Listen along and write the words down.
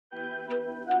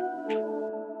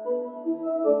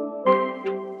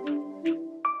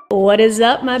What is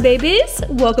up, my babies?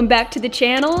 Welcome back to the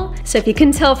channel. So if you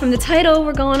couldn't tell from the title,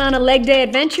 we're going on a leg day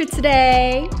adventure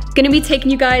today. Gonna be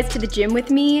taking you guys to the gym with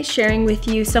me, sharing with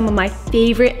you some of my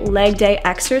favorite leg day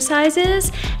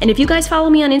exercises. And if you guys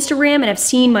follow me on Instagram and have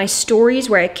seen my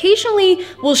stories where I occasionally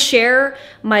will share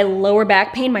my lower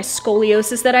back pain, my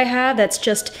scoliosis that I have, that's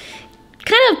just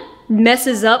kind of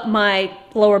messes up my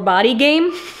lower body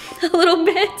game a little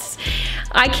bit.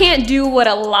 I can't do what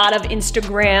a lot of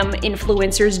Instagram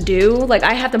influencers do. Like,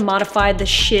 I have to modify the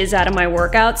shiz out of my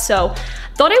workouts. So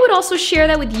thought I would also share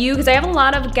that with you because I have a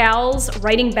lot of gals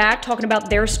writing back, talking about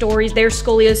their stories, their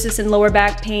scoliosis and lower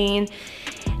back pain.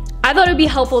 I thought it would be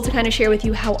helpful to kind of share with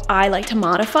you how I like to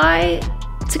modify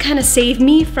to kind of save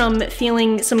me from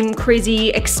feeling some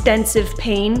crazy extensive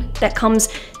pain that comes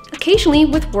occasionally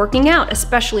with working out,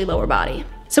 especially lower body.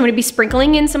 So I'm gonna be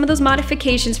sprinkling in some of those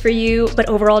modifications for you, but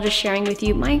overall just sharing with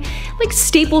you my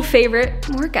staple favorite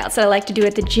workouts that I like to do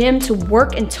at the gym to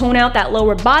work and tone out that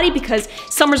lower body because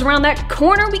summer's around that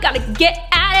corner, we gotta get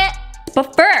at it.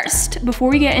 But first, before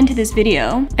we get into this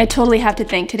video, I totally have to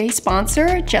thank today's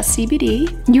sponsor, Just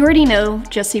CBD. You already know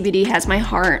Just CBD has my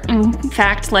heart. In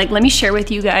fact, let me share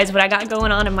with you guys what I got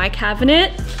going on in my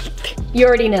cabinet. You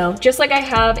already know, just like I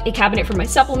have a cabinet for my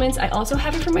supplements, I also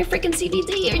have it for my freaking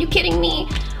CBD. Are you kidding me?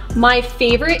 My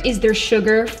favorite is their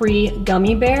sugar-free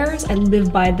gummy bears. I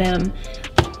live by them.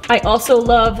 I also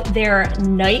love their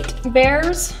night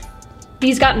bears.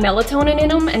 These got melatonin in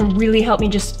them and really help me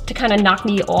just to kind of knock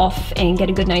me off and get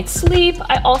a good night's sleep.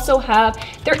 I also have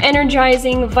their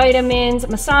energizing vitamins,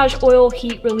 massage oil,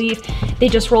 heat relief. They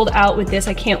just rolled out with this.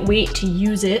 I can't wait to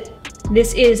use it.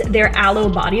 This is their aloe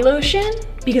body lotion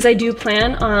because I do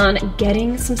plan on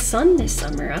getting some sun this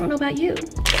summer. I don't know about you.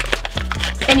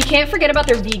 And you can't forget about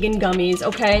their vegan gummies,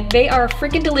 okay? They are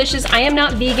freaking delicious. I am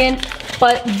not vegan,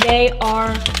 but they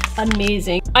are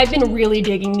amazing. I've been really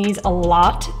digging these a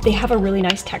lot. They have a really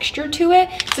nice texture to it.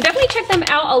 So definitely check them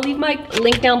out. I'll leave my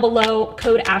link down below,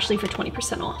 code Ashley for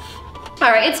 20% off.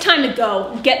 All right, it's time to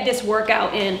go get this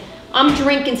workout in. I'm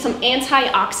drinking some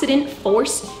antioxidant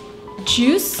force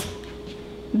juice.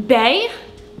 Bae,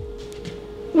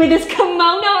 with this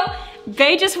kimono.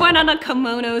 Bae just went on a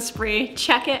kimono spree.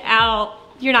 Check it out.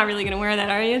 You're not really gonna wear that,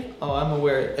 are you? Oh, I'm gonna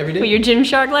wear it every day. But you're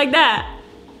GYMSHARK like that.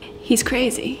 He's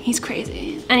crazy, he's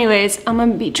crazy. Anyways, I'm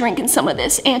gonna be drinking some of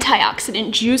this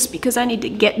antioxidant juice because I need to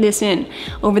get this in.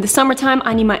 Over the summertime,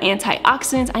 I need my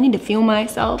antioxidants. I need to feel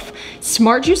myself.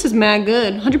 Smart juice is mad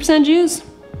good. 100% juice.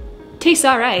 Tastes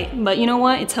all right, but you know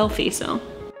what? It's healthy, so.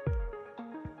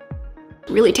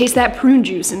 Really taste that prune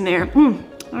juice in there.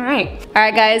 All right,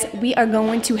 guys, we are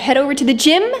going to head over to the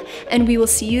gym and we will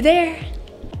see you there.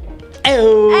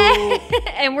 Oh.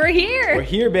 And we're here. We're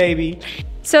here, baby.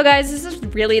 So guys, this is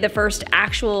really the first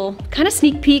actual kind of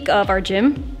sneak peek of our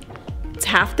gym. It's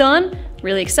half done.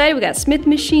 Really excited. We got a Smith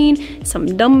machine,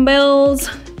 some dumbbells.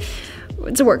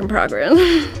 It's a work in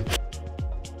progress.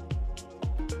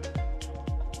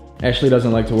 Ashley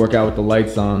doesn't like to work out with the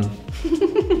lights on.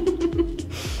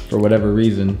 For whatever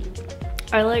reason.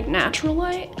 I like natural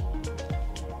light.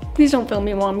 Please don't film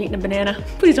me while I'm eating a banana.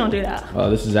 Please don't do that.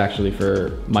 This is actually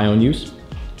for my own use.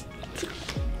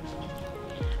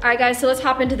 All right guys, so let's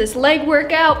hop into this leg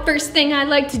workout. First thing I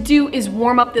like to do is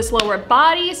warm up this lower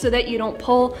body so that you don't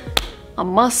pull a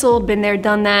muscle. Been there,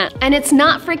 done that. And it's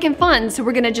not freaking fun, so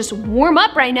we're gonna just warm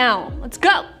up right now. Let's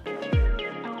go.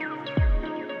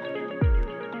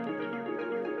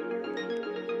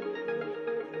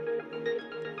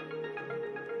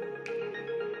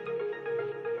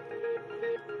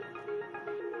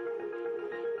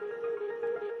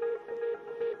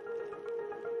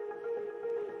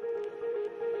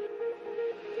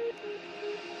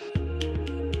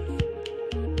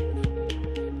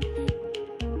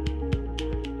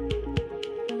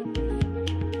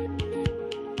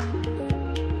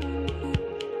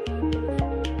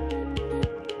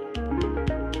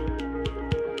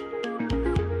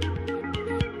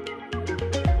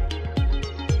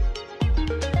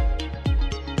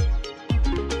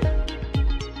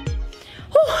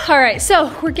 All right,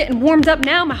 so we're getting warmed up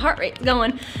now. My heart rate's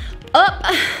going up.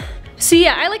 So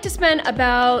yeah, I like to spend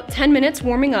about 10 minutes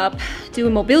warming up,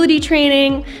 doing mobility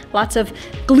training, lots of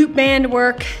glute band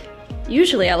work.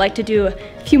 Usually I like to do a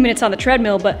few minutes on the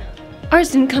treadmill, but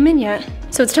ours didn't come in yet.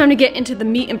 So it's time to get into the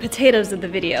meat and potatoes of the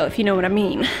video, if you know what I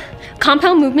mean.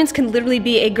 Compound movements can literally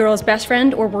be a girl's best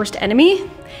friend or worst enemy.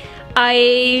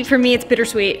 For me, it's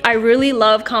bittersweet. I really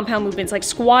love compound movements. Like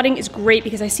squatting is great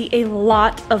because I see a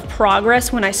lot of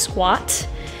progress when I squat.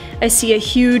 I see a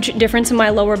huge difference in my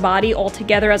lower body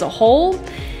altogether as a whole,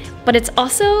 but it's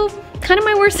also kind of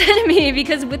my worst enemy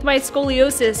because with my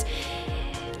scoliosis,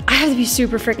 I have to be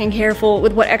super freaking careful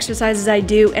with what exercises I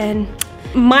do, and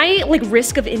my like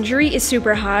risk of injury is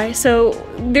super high. So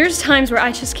there's times where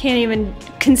I just can't even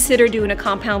consider doing a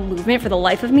compound movement for the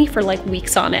life of me for like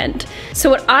weeks on end. So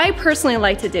what I personally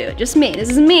like to do, just me, this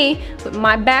is me with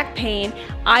my back pain,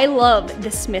 I love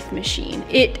the Smith machine.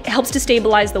 It helps to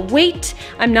stabilize the weight.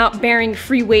 I'm not bearing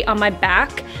free weight on my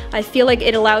back. I feel like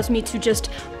it allows me to just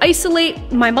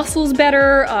isolate my muscles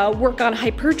better, work on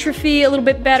hypertrophy a little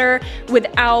bit better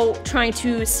without trying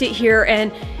to sit here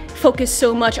and focus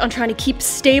so much on trying to keep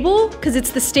stable, because it's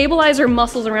the stabilizer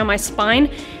muscles around my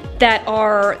spine that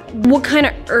are what kind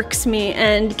of irks me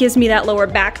and gives me that lower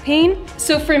back pain.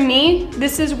 So for me,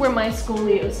 this is where my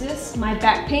scoliosis, my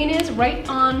back pain is, right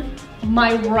on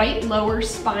my right lower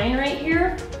spine right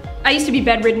here. I used to be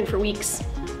bedridden for weeks,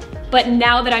 but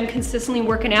now that I'm consistently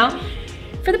working out,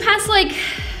 for the past like,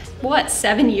 what,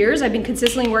 7 years, I've been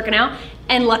consistently working out,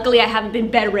 and luckily I haven't been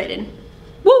bedridden.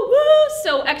 Woo woo!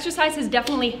 So exercise has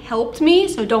definitely helped me,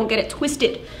 so don't get it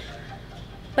twisted.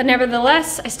 But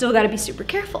nevertheless, I still gotta be super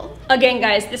careful. Again,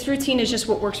 guys, this routine is just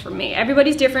what works for me.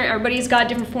 Everybody's different, everybody's got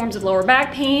different forms of lower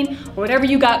back pain, or whatever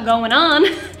you got going on.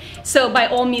 So by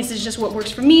all means, it's just what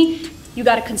works for me. You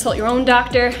gotta consult your own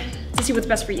doctor to see what's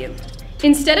best for you.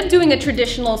 Instead of doing a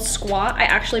traditional squat, I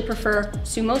actually prefer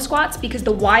sumo squats because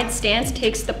the wide stance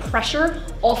takes the pressure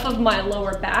off of my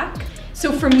lower back.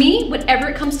 So for me, whenever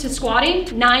it comes to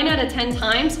squatting, 9 out of 10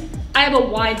 times, I have a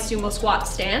wide sumo squat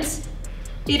stance.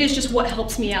 It is just what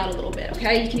helps me out a little bit,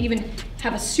 okay? You can even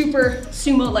have a super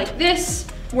sumo like this,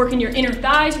 working your inner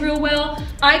thighs real well.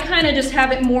 I kind of just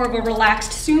have it more of a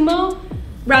relaxed sumo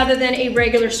rather than a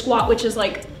regular squat, which is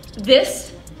like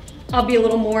this. I'll be a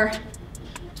little more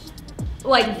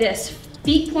like this.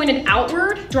 Feet pointed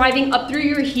outward, driving up through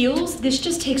your heels. This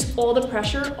just takes all the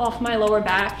pressure off my lower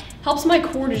back, helps my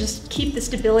core to just keep the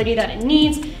stability that it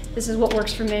needs. This is what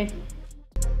works for me.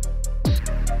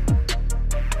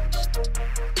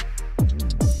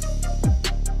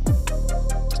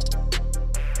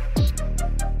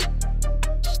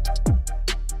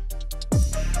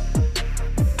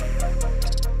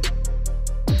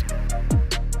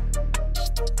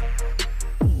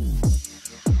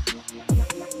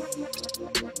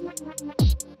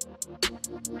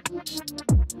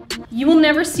 You will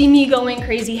never see me going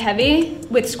crazy heavy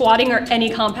with squatting or any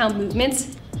compound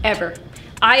movements, ever.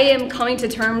 I am coming to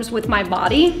terms with my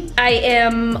body. I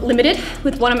am limited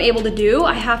with what I'm able to do.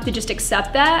 I have to just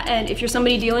accept that, and if you're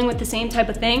somebody dealing with the same type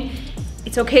of thing,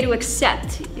 it's okay to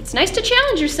accept. It's nice to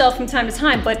challenge yourself from time to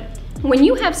time, but when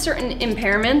you have certain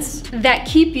impairments that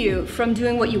keep you from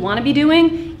doing what you want to be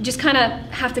doing, you just kind of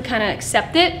have to kind of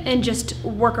accept it and just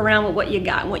work around with what you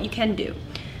got and what you can do.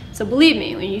 So believe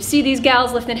me, when you see these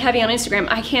gals lifting heavy on Instagram,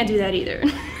 I can't do that either.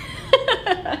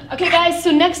 Okay guys,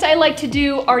 so next I like to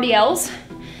do RDLs.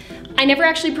 I never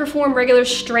actually perform regular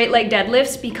straight leg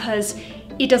deadlifts because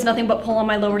it does nothing but pull on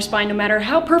my lower spine. No matter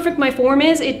how perfect my form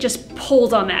is, it just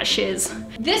pulls on that shiz.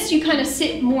 This, you kind of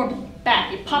sit more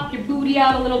back. You pop your booty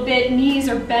out a little bit, knees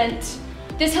are bent.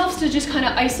 This helps to just kind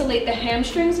of isolate the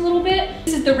hamstrings a little bit.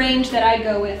 This is the range that I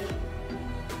go with.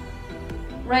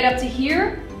 Right up to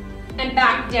here and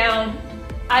back down.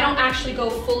 I don't actually go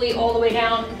fully all the way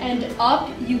down and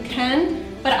up. You can,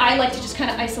 but I like to just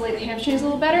kind of isolate the hamstrings a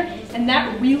little better, and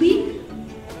that really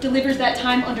delivers that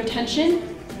time under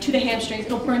tension to the hamstrings.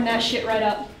 It'll burn that shit right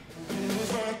up.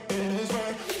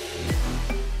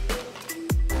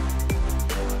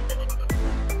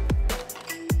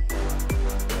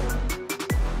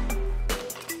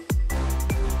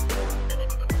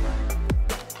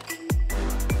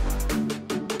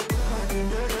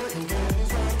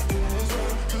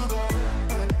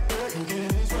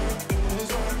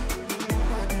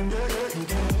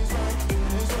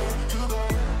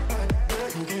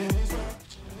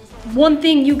 One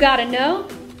thing you gotta know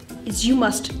is you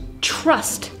must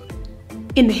trust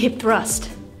in the hip thrust.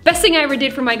 Best thing I ever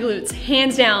did for my glutes,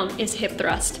 hands down, is hip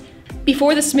thrust.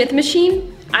 Before the Smith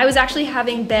machine, I was actually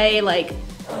having Bae like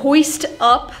hoist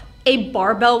up a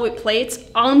barbell with plates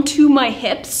onto my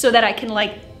hips so that I can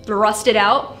like thrust it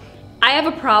out. I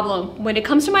have a problem. When it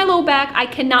comes to my low back, I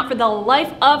cannot for the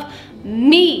life of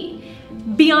me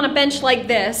be on a bench like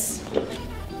this.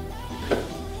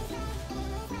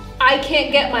 I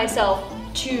can't get myself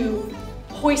to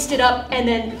hoist it up and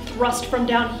then thrust from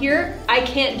down here. I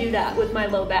can't do that with my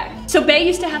low back. So Bae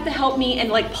used to have to help me and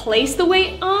like place the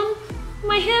weight on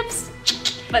my hips,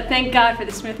 but thank God for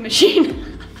the Smith machine.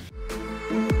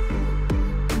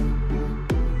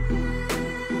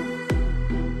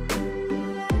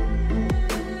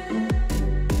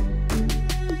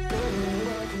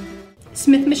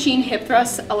 Smith machine hip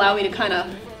thrusts allow me to kind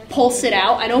of pulse it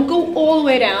out. I don't go all the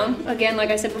way down. Again, like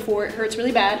I said before, it hurts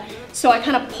really bad. So I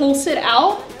kind of pulse it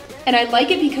out, and I like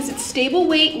it because it's stable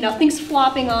weight, nothing's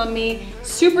flopping on me,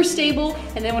 super stable,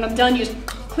 and then when I'm done, you just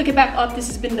click it back up. This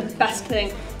has been the best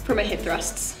thing for my hip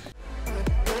thrusts.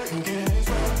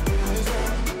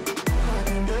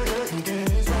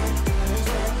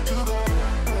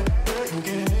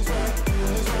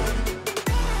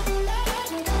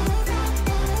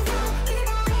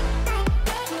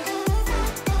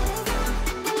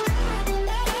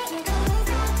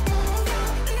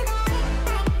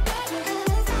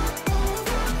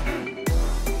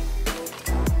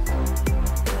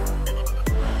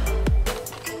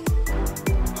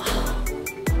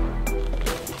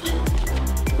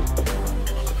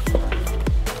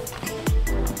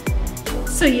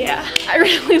 So yeah, I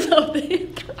really love the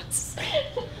hip thrusts.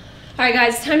 All right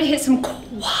guys, it's time to hit some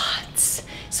quads,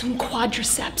 some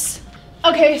quadriceps.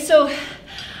 Okay, so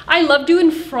I love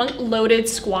doing front loaded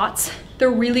squats.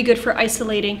 They're really good for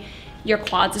isolating your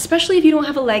quads, especially if you don't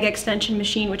have a leg extension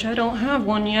machine, which I don't have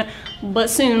one yet, but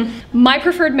soon. My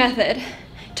preferred method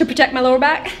to protect my lower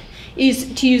back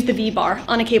is to use the V-bar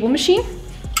on a cable machine.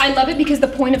 I love it because the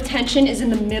point of tension is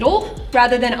in the middle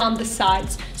rather than on the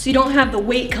sides. So you don't have the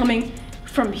weight coming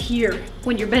from here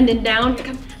when you're bending down,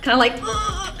 kind of like,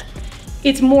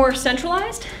 it's more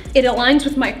centralized. It aligns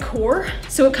with my core,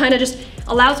 so it kind of just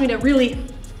allows me to really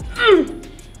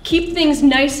keep things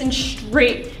nice and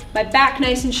straight, my back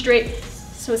nice and straight,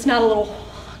 so it's not a little,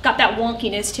 got that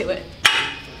wonkiness to it.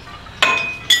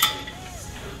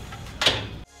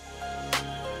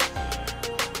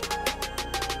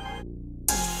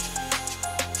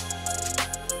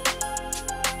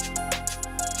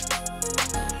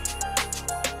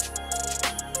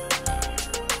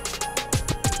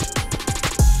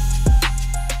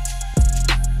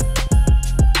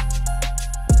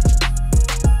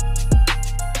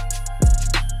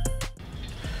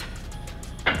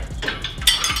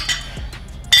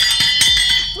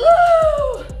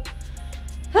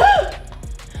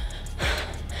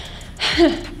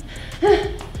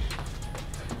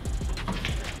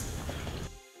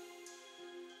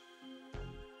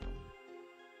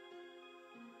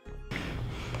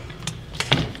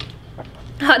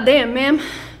 Hot damn, ma'am.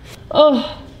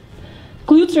 Oh,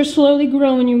 glutes are slowly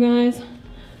growing, you guys.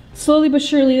 Slowly but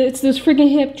surely, it's those freaking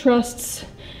hip thrusts.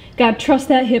 Gotta trust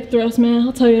that hip thrust, man.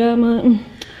 I'll tell you that much.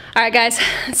 All right, guys.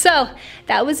 So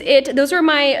that was it. Those are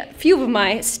my few of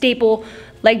my staple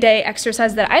leg day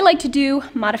exercises that I like to do.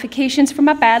 Modifications for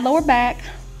my bad lower back.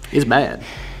 It's bad.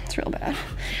 It's real bad.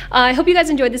 I hope you guys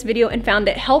enjoyed this video and found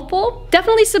it helpful.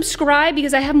 Definitely subscribe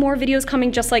because I have more videos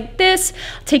coming just like this.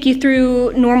 I'll take you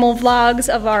through normal vlogs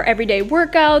of our everyday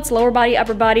workouts, lower body,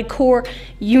 upper body, core,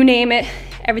 you name it.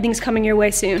 Everything's coming your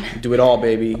way soon. Do it all,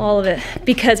 baby. All of it.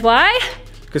 Because why?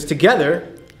 Because together,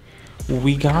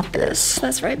 we got this.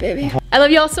 That's right, baby. I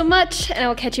love you all so much, and I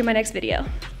will catch you in my next video.